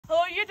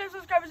YouTube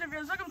subscribers and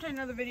viewers, welcome to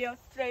another video.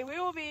 Today we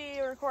will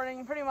be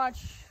recording pretty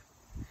much,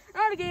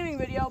 not a gaming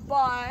video,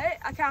 but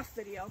a calf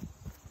video.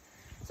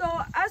 So,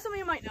 as some of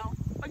you might know,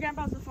 my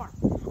grandpa's the farm.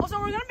 Also,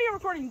 we're going to be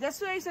recording this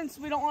way since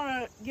we don't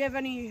want to give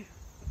any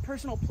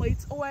personal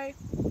plates away.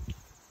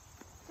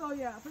 So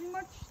yeah, pretty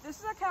much, this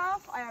is a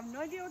calf. I have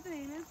no idea what the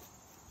name is.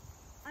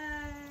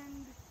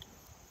 And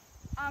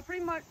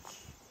pretty much,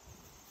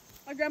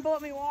 my grandpa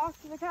let me walk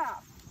the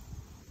calf.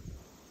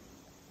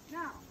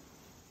 Now,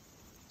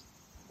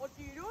 what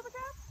do you do with a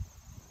calf?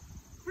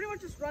 Pretty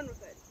much just run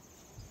with it.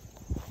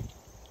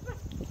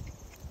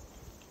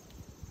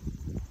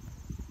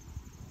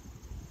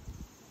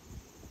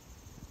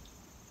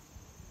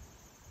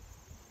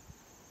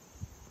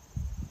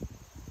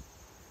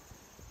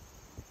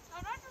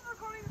 I'm not just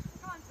recording this for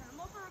content, I'm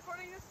also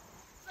recording this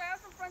so I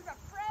have some friends that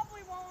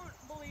probably won't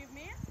believe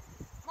me.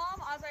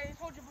 Mom, as I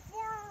told you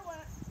before,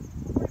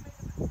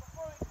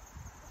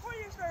 before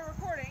you started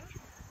recording,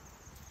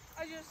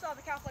 as you just saw,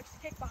 the calf likes to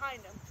kick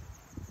behind him.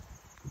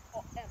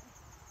 Oh, M.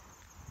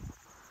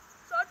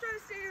 So I'll try to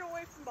stay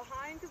away from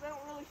behind because I don't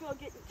really feel like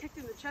getting kicked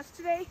in the chest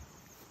today.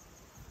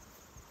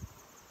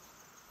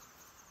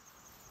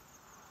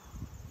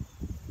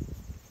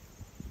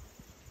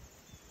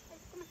 Hey,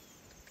 come here.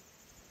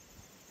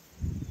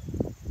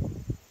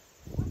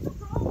 What's the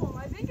problem?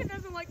 I think it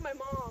doesn't like my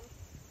mom.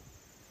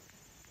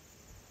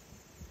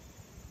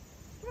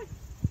 Come on.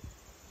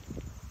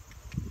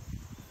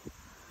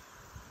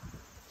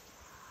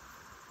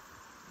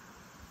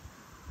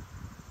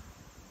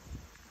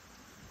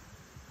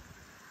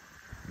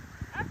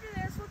 After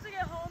this, once I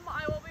get home,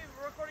 I will be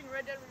recording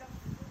Red Dead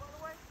Redemption 2, by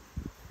the way.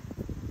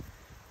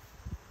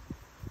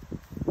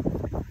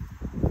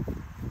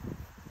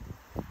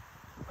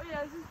 Oh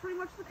yeah, this is pretty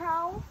much the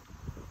cow.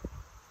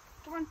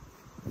 Come on.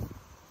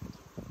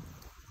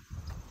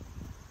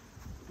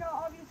 The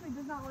cow obviously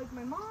does not like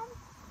my mom.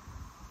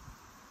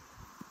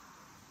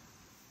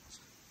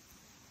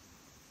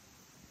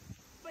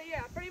 But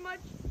yeah, pretty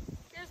much,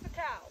 here's the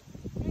cow.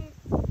 You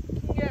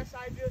can get a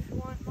side view if you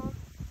want, Mom.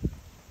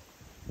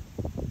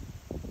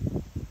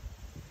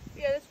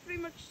 Yeah, that's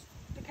pretty much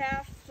the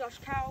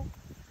calf/cow.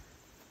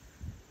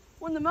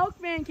 When the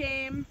milkman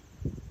came,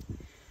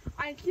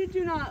 I kid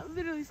you not,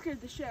 literally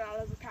scared the shit out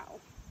of the cow.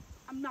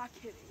 I'm not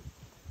kidding.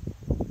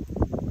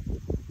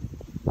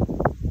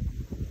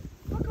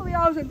 Luckily,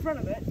 I was in front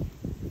of it.